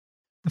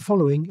The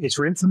following is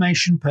for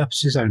information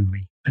purposes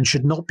only and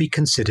should not be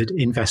considered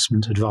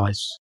investment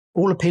advice.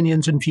 All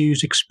opinions and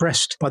views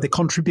expressed by the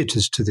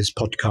contributors to this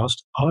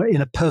podcast are in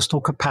a personal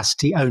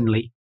capacity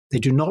only. They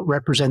do not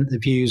represent the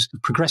views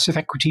of Progressive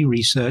Equity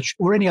Research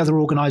or any other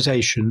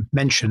organisation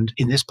mentioned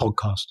in this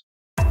podcast.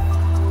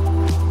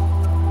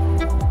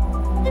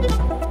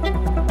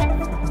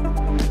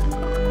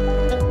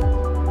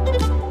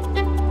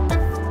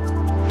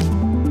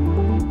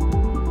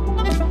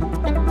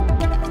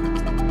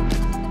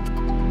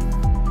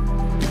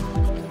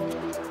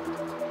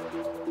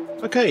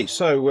 Okay,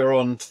 so we're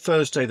on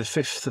Thursday, the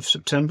 5th of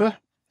September.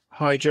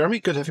 Hi,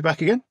 Jeremy. Good to have you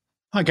back again.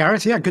 Hi,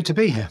 Gareth. Yeah, good to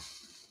be here.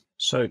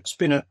 So it's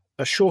been a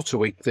shorter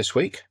week this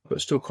week,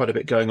 but still quite a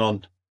bit going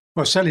on.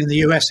 Well, certainly in the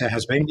US there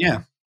has been, yeah.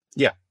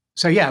 Yeah.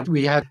 So, yeah,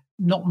 we had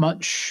not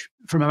much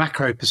from a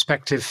macro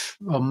perspective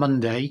on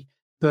Monday,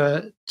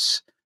 but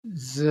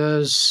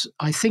there's,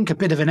 I think, a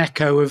bit of an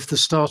echo of the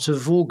start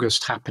of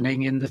August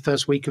happening in the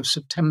first week of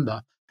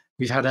September.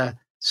 We've had a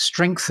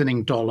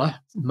strengthening dollar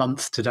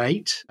month to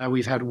date.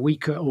 We've had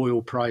weaker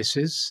oil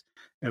prices,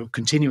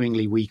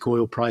 continuingly weak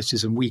oil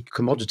prices and weak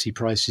commodity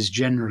prices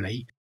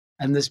generally.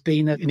 And there's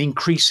been an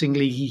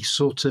increasingly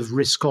sort of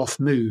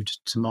risk-off mood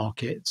to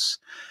markets.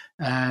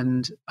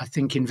 And I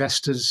think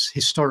investors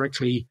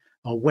historically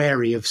are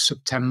wary of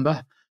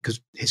September because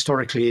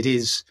historically it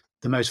is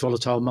the most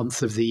volatile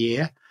month of the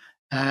year.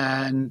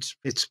 And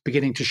it's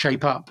beginning to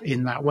shape up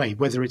in that way.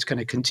 Whether it's going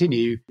to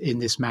continue in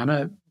this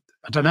manner,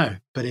 I don't know,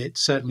 but it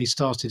certainly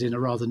started in a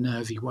rather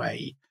nervy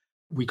way.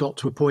 We got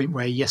to a point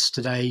where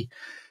yesterday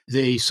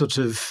the sort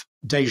of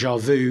deja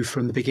vu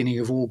from the beginning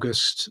of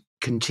August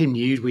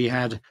continued. We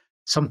had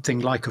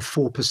something like a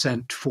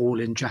 4% fall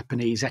in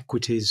Japanese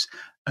equities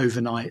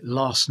overnight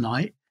last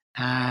night.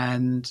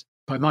 And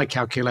by my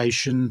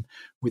calculation,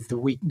 with the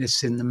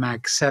weakness in the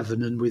Mag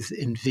 7 and with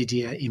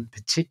NVIDIA in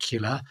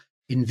particular,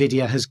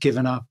 NVIDIA has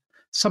given up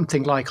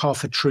something like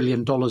 $500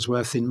 billion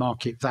worth in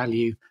market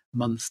value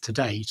month to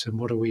date. And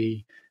what are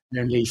we,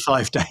 only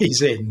 5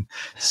 days in?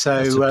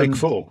 So that's a big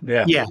fall.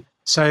 Yeah.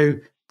 So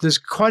there's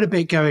quite a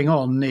bit going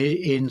on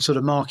in sort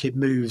of market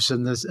moves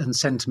and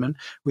sentiment.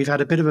 We've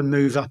had a bit of a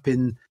move up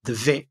in the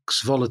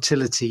VIX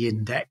volatility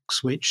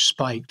index, which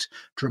spiked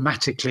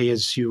dramatically,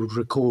 as you would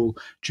recall,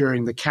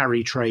 during the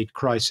carry trade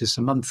crisis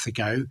a month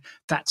ago.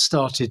 That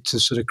started to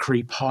sort of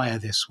creep higher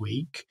this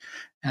week.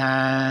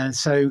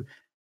 So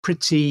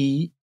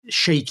pretty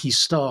shaky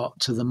start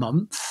to the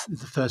month,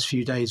 the first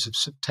few days of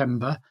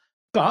September.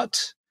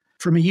 But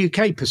from a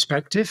UK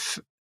perspective,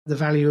 the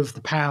value of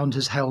the pound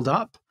has held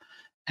up.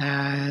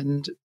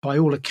 And by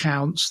all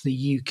accounts,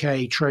 the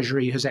UK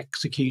Treasury has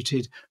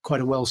executed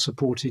quite a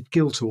well-supported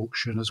gilt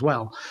auction as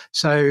well.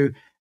 So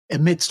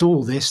amidst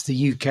all this,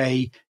 the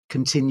UK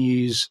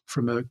continues,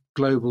 from a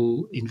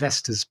global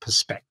investor's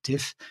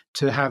perspective,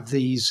 to have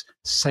these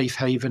safe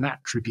haven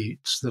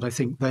attributes that I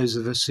think those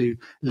of us who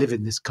live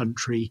in this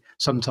country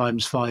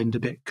sometimes find a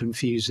bit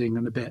confusing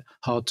and a bit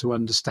hard to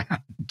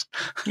understand.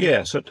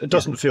 Yeah, so it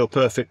doesn't feel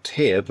perfect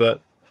here,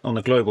 but on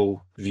a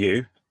global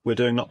view, we're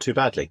doing not too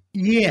badly.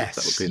 Yes.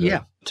 That would be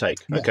the take.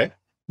 Yeah. Okay.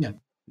 Yeah.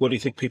 What do you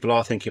think people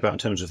are thinking about in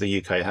terms of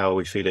the UK? How are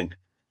we feeling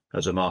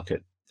as a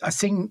market? I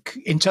think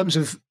in terms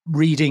of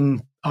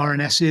reading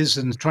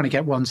RNSs and trying to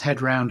get one's head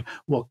around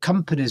what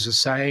companies are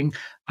saying,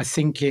 I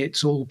think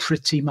it's all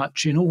pretty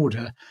much in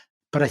order.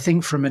 But I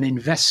think from an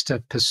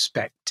investor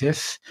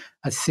perspective,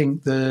 I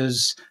think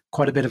there's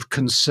quite a bit of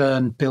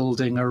concern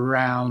building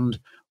around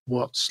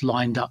what's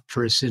lined up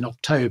for us in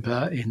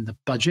October in the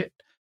budget.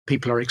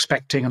 People are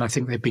expecting, and I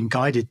think they've been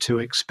guided to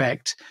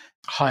expect,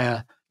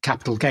 higher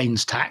capital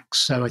gains tax.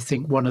 So I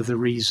think one of the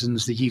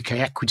reasons the UK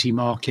equity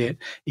market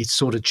is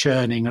sort of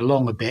churning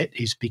along a bit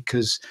is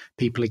because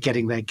people are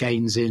getting their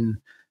gains in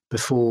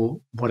before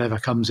whatever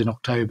comes in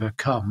October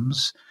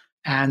comes.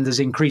 And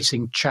there's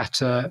increasing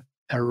chatter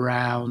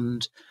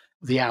around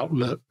the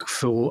outlook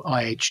for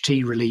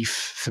IHT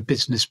relief for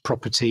business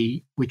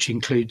property, which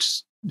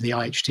includes the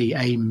IHT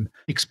AIM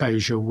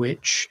exposure,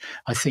 which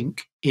I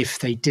think if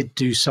they did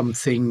do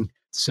something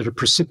sort of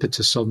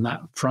precipitous on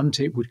that front,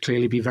 it would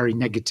clearly be very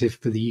negative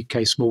for the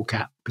UK small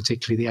cap,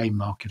 particularly the AIM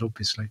market,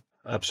 obviously.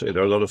 Absolutely.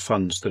 There are a lot of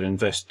funds that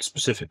invest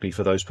specifically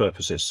for those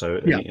purposes. So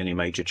any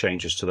major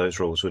changes to those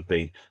rules would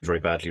be very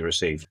badly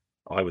received.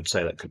 I would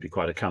say that could be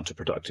quite a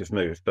counterproductive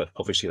move, but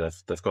obviously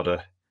they've got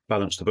to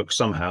balance the book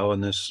somehow,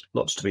 and there's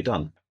lots to be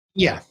done.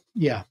 Yeah.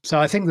 So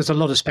I think there's a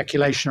lot of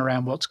speculation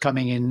around what's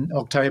coming in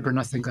October, and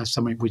I think that's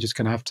something we're just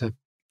going to have to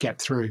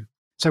get through.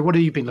 So what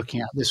have you been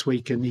looking at this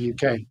week in the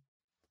UK?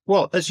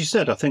 Well, as you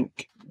said, I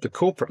think the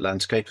corporate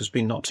landscape has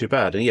been not too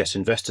bad. And yes,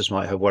 investors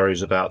might have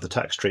worries about the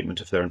tax treatment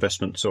of their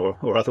investments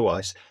or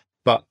otherwise.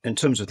 But in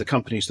terms of the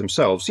companies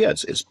themselves,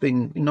 it's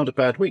been not a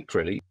bad week,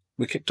 really.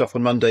 We kicked off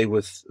on Monday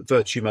with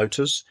Virtue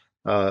Motors,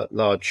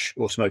 large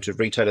automotive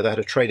retailer. They had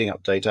a trading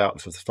update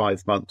out for the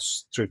 5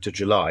 months through to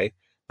July.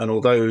 And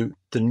although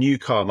the new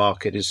car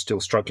market is still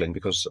struggling,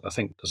 because I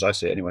think, as I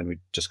see it anyway, we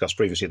discussed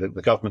previously, that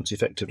the government's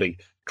effectively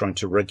trying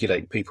to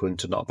regulate people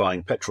into not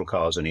buying petrol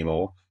cars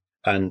anymore.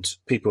 and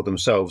people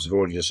themselves have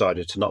already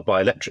decided to not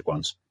buy electric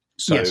ones.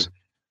 So Yes.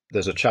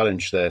 there's a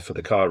challenge there for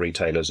the car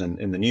retailers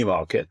in the new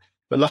market.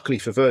 But luckily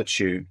for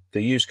Virtue,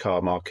 the used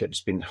car market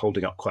has been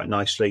holding up quite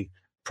nicely.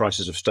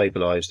 Prices have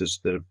stabilized.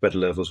 There are better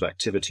levels of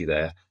activity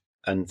there.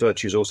 And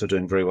Virtue is also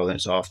doing very well in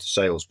its after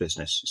sales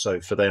business.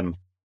 So for them,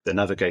 they're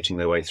navigating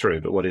their way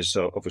through, but what is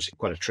obviously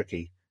quite a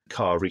tricky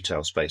car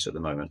retail space at the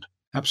moment.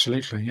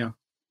 Absolutely, yeah.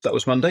 That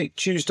was Monday.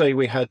 Tuesday,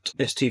 we had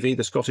STV,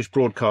 the Scottish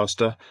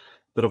broadcaster,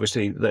 but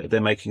obviously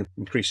they're making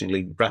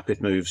increasingly rapid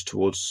moves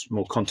towards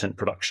more content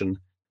production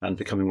and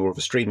becoming more of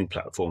a streaming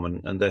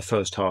platform. And their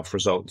first half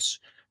results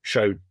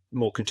showed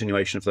more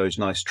continuation of those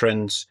nice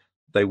trends.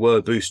 They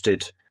were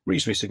boosted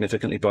reasonably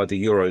significantly by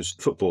the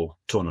Euros football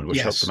tournament,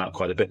 which helped them out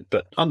quite a bit.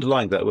 But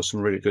underlying that were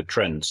some really good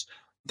trends.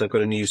 They've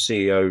got a new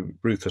CEO,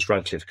 Rufus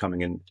Radcliffe,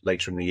 coming in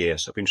later in the year.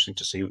 So it'll be interesting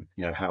to see,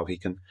 how he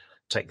can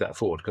take that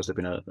forward, because there've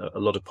been a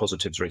lot of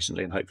positives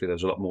recently, and hopefully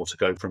there's a lot more to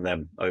go from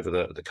them over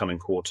the coming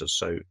quarters.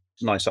 So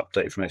nice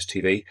update from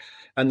STV.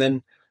 And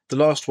then the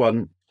last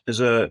one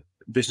is a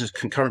business,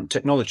 Concurrent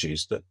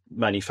Technologies, that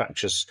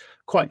manufactures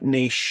quite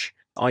niche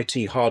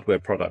IT hardware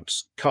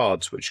products,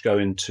 cards, which go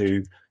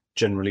into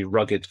generally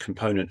rugged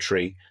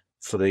componentry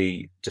for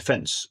the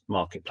defense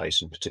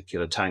marketplace, in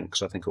particular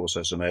tanks, I think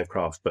also some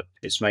aircraft, but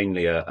it's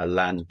mainly a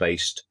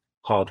land-based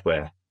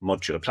hardware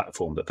modular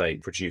platform that they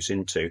produce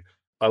into.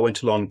 I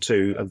went along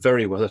to a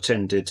very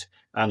well-attended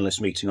analyst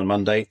meeting on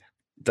Monday.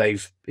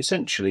 They've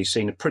essentially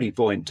seen a pretty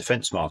buoyant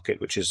defense market,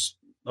 which is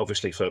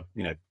obviously for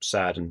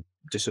sad and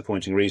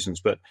disappointing reasons,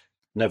 but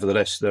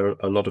nevertheless, there are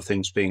a lot of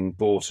things being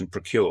bought and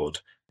procured.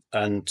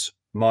 And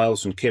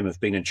Miles and Kim have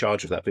been in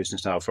charge of that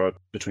business now for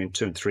between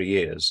 2 and 3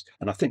 years.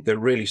 And I think they're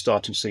really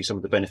starting to see some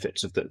of the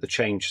benefits of the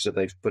changes that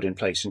they've put in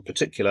place. In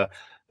particular,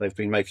 they've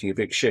been making a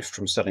big shift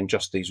from selling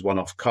just these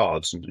one-off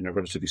cards and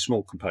relatively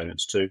small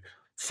components to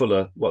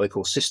fuller, what they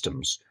call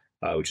systems,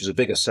 which is a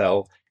bigger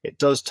sell. It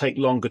does take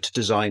longer to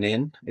design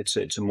in. It's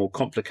a more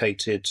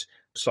complicated,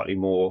 slightly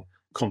more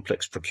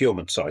complex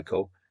procurement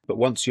cycle. But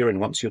once you're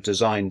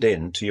designed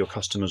in to your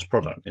customer's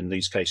product, in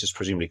these cases,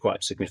 presumably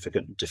quite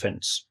significant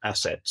defense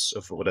assets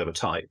of whatever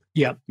type,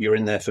 you're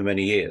in there for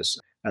many years.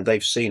 And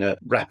they've seen a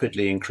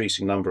rapidly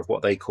increasing number of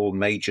what they call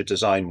major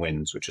design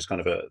wins, which is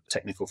kind of a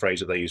technical phrase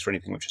that they use for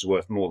anything which is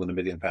worth more than £1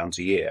 million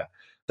a year.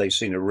 They've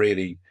seen a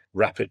really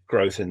rapid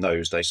growth in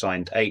those. They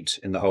signed 8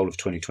 in the whole of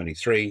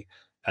 2023.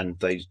 And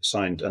they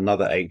signed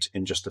another 8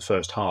 in just the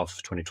first half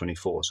of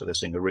 2024. So they're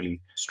seeing a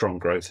really strong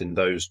growth in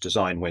those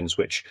design wins,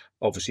 which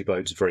obviously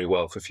bodes very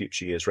well for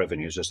future years'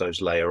 revenues as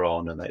those layer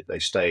on and they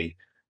stay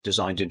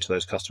designed into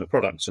those customer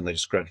products, and they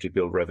just gradually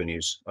build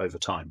revenues over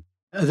time.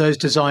 Are those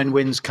design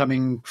wins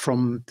coming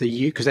from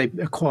because they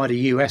acquired a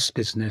US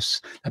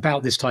business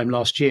about this time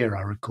last year,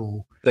 I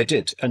recall? They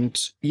did. And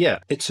yeah,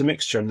 it's a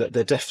mixture, and that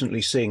they're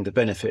definitely seeing the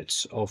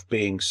benefits of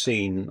being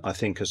seen, I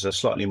think, as a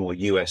slightly more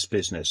US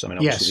business. I mean,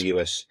 obviously the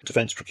US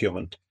defense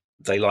procurement,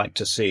 they like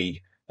to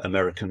see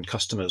American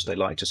customers, they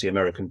like to see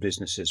American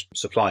businesses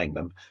supplying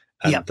them.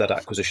 And that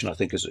acquisition, I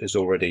think, is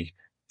already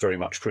very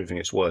much proving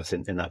its worth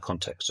in that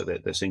context. So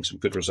they're seeing some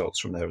good results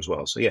from there as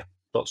well. So yeah,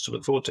 lots to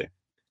look forward to.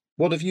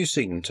 What have you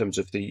seen in terms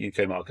of the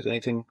UK market?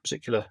 Anything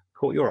particular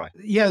caught your eye?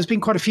 Yeah, there's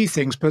been quite a few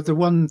things, but the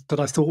one that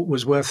I thought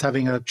was worth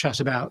having a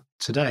chat about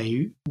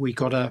today, we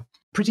got a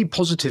pretty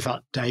positive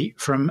update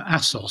from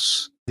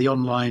ASOS, the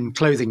online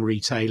clothing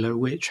retailer,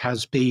 which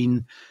has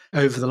been,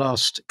 over the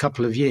last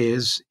couple of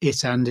years,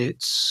 it and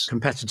its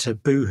competitor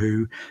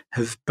Boohoo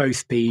have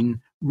both been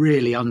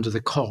really under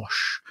the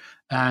cosh.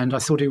 And I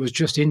thought it was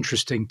just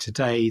interesting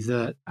today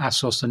that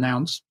ASOS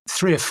announced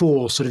 3 or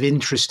 4 sort of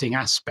interesting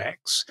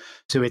aspects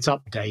to its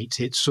update.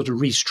 It's sort of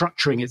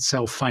restructuring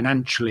itself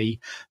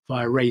financially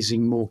via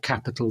raising more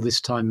capital,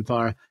 this time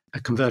via a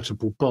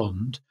convertible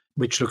bond,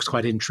 which looks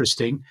quite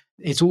interesting.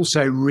 It's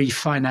also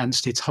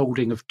refinanced its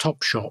holding of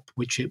Topshop,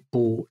 which it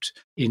bought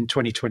in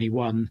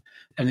 2021.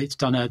 And it's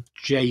done a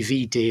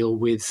JV deal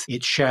with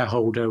its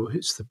shareholder,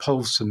 it's the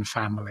Paulson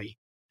family.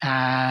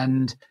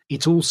 And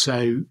it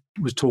also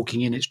was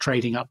talking in its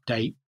trading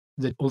update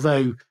that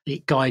although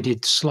it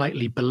guided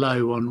slightly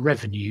below on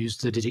revenues,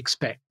 that it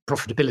expect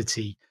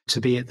profitability to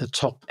be at the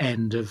top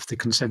end of the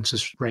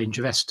consensus range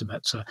of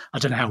estimates. I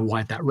don't know how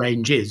wide that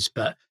range is,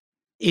 but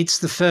it's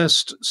the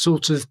first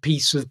sort of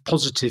piece of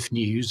positive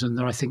news. And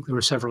I think there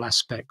are several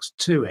aspects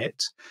to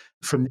it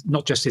from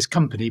not just this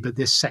company, but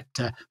this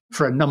sector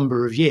for a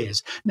number of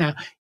years. Now,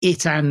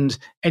 it and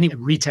any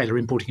retailer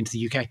importing into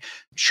the UK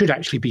should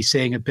actually be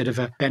seeing a bit of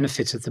a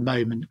benefit at the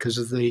moment because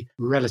of the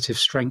relative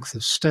strength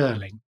of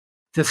sterling.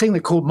 The thing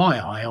that caught my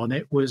eye on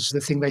it was the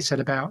thing they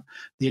said about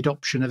the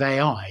adoption of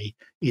AI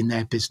in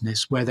their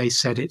business, where they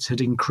said it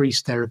had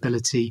increased their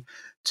ability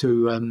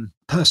to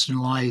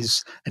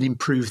personalize and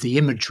improve the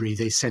imagery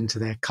they send to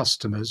their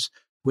customers,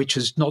 which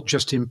has not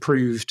just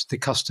improved the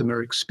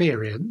customer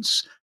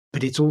experience,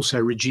 but it's also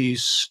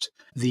reduced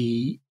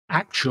the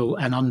actual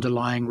and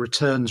underlying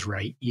returns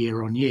rate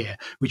year on year,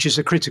 which is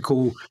a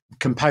critical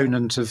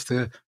component of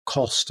the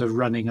cost of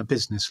running a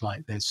business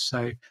like this.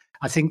 So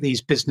I think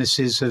these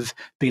businesses have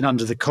been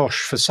under the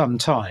cosh for some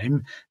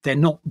time. They're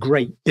not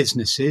great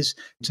businesses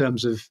in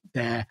terms of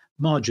their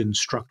margin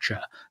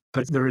structure,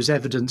 but there is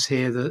evidence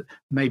here that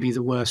maybe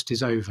the worst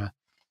is over.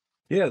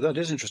 Yeah, that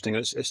is interesting.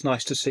 It's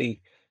nice to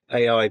see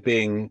AI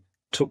being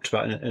talked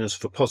about in a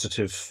sort of a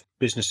positive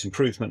business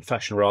improvement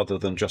fashion rather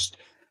than just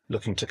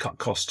looking to cut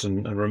costs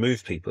and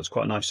remove people. It's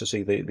quite nice to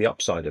see the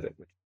upside of it.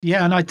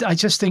 Yeah, and I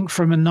just think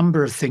from a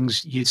number of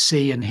things you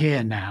see and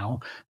hear now,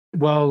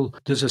 well,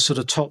 there's a sort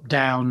of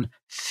top-down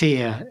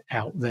fear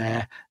out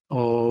there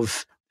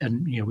of,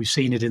 and we've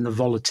seen it in the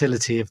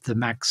volatility of the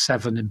Mag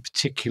 7 and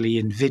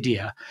particularly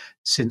NVIDIA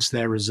since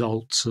their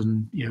results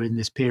and, in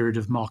this period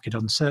of market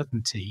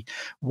uncertainty.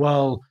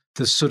 Well,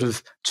 there's sort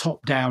of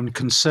top-down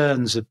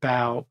concerns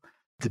about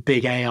the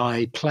big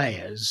AI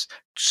players,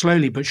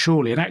 slowly but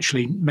surely, and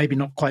actually maybe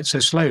not quite so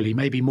slowly,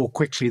 maybe more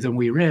quickly than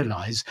we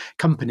realize,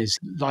 companies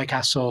like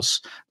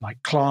Asos,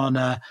 like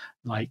Klarna,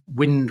 like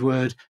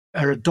Windward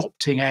are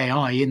adopting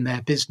AI in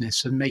their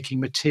business and making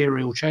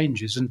material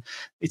changes. And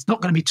it's not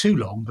going to be too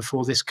long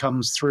before this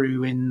comes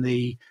through in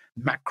the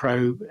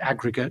macro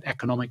aggregate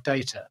economic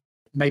data,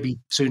 maybe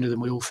sooner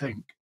than we all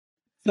think.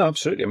 No,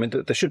 absolutely. I mean,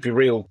 there should be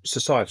real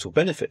societal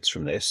benefits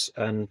from this,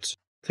 and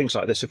things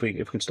like this, if we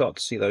can start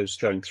to see those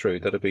showing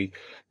through, that'll be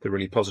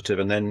really positive.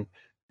 And then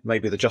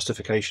maybe the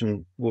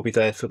justification will be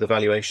there for the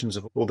valuations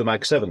of all the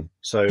Mag 7.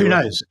 So who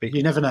knows?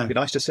 You never know. It'd be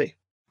nice to see.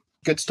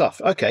 Good stuff.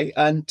 Okay.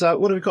 And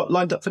what have we got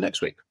lined up for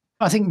next week?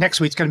 I think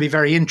next week's going to be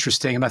very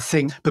interesting. And I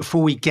think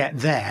before we get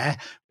there,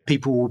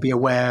 people will be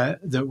aware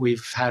that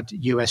we've had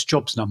US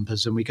jobs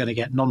numbers and we're going to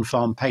get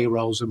non-farm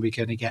payrolls and we're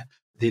going to get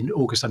the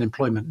August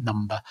unemployment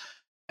number.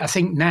 I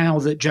think now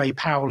that Jay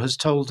Powell has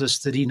told us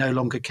that he no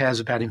longer cares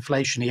about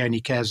inflation, he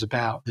only cares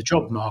about the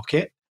job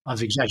market.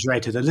 I've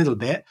exaggerated a little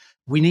bit.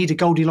 We need a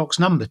Goldilocks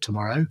number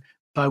tomorrow,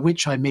 by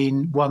which I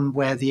mean one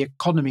where the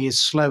economy is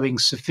slowing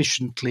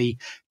sufficiently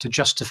to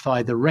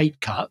justify the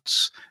rate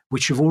cuts,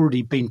 which have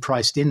already been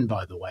priced in,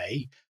 by the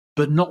way,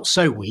 but not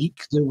so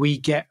weak that we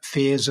get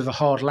fears of a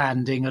hard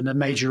landing and a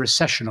major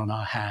recession on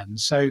our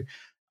hands. So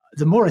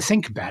the more I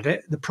think about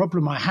it, the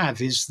problem I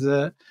have is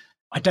that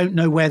I don't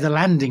know where the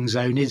landing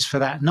zone is for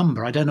that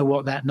number. I don't know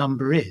what that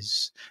number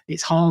is.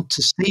 It's hard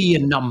to see a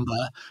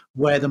number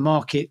where the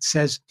market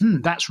says,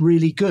 that's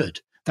really good.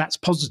 That's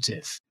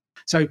positive.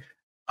 So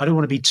I don't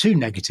want to be too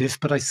negative,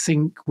 but I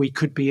think we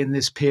could be in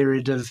this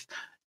period of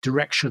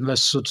directionless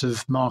sort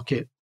of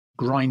market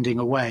grinding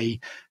away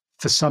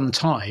for some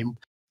time.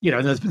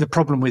 The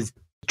problem with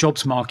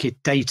jobs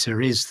market data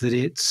is that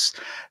it's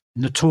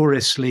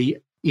notoriously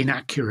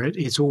inaccurate.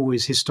 It's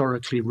always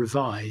historically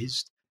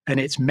revised. And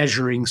it's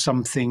measuring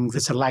something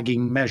that's a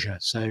lagging measure.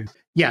 So,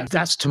 yeah,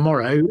 that's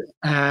tomorrow.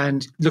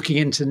 And looking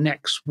into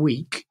next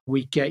week,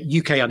 we get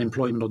UK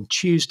unemployment on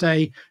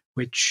Tuesday,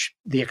 which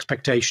the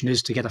expectation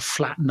is to get a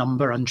flat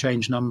number,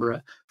 unchanged number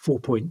at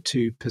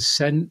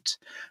 4.2%.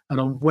 And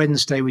on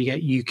Wednesday, we get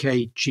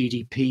UK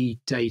GDP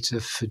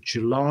data for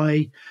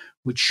July,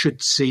 which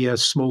should see a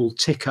small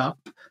tick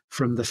up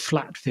from the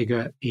flat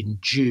figure in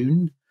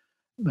June.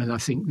 And I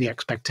think the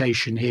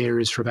expectation here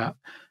is for about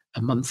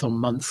a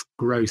month-on-month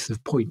growth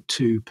of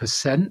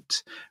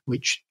 0.2%,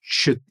 which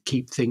should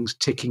keep things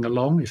ticking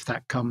along if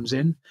that comes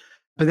in.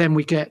 But then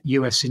we get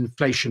US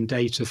inflation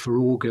data for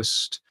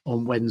August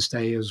on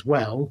Wednesday as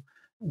well,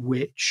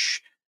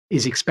 which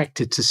is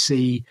expected to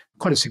see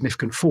quite a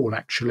significant fall,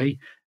 actually,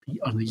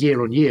 on the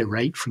year-on-year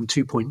rate from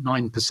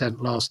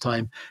 2.9% last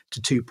time to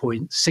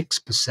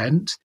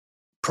 2.6%.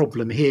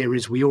 Problem here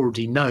is we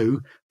already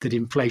know that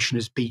inflation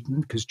is beaten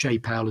because Jay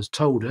Powell has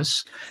told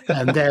us,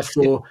 and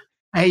therefore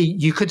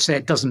you could say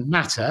it doesn't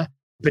matter,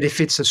 but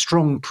if it's a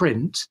strong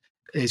print,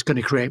 it's going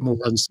to create more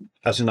runs.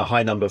 As in a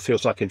high number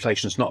feels like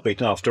inflation's not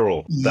beaten after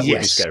all. That would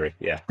be scary.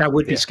 Yeah. That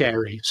would be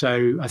scary.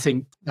 So I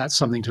think that's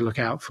something to look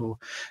out for.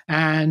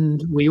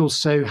 And we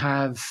also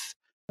have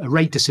a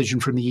rate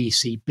decision from the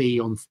ECB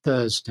on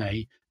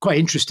Thursday. Quite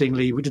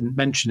interestingly, we didn't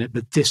mention it,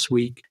 but this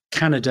week,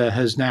 Canada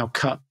has now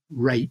cut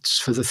rates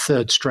for the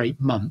third straight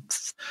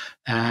month.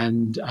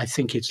 And I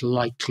think it's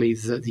likely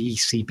that the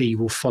ECB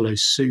will follow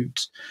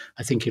suit.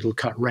 I think it'll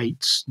cut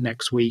rates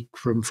next week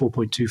from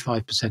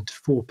 4.25% to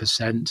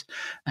 4%.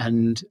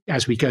 And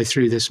as we go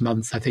through this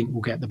month, I think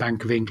we'll get the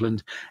Bank of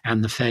England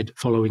and the Fed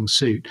following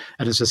suit.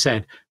 And as I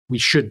said, we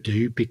should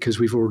do because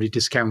we've already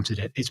discounted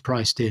it. It's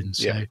priced in.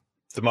 So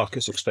the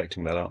market's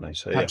expecting that, aren't they?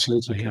 So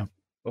absolutely, yeah.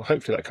 Well,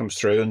 hopefully that comes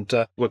through, and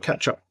we'll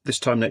catch up this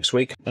time next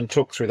week and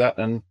talk through that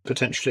and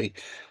potentially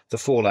the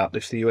fallout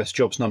if the US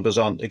jobs numbers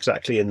aren't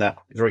exactly in that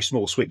very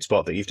small sweet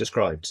spot that you've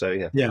described. So,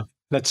 yeah,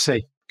 let's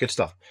see. Good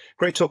stuff.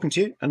 Great talking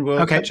to you, and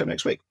we'll catch up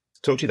next week.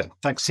 Talk to you then.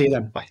 Thanks. See you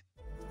then. Bye.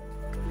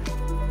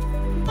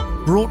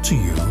 Brought to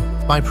you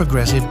by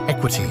Progressive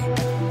Equity.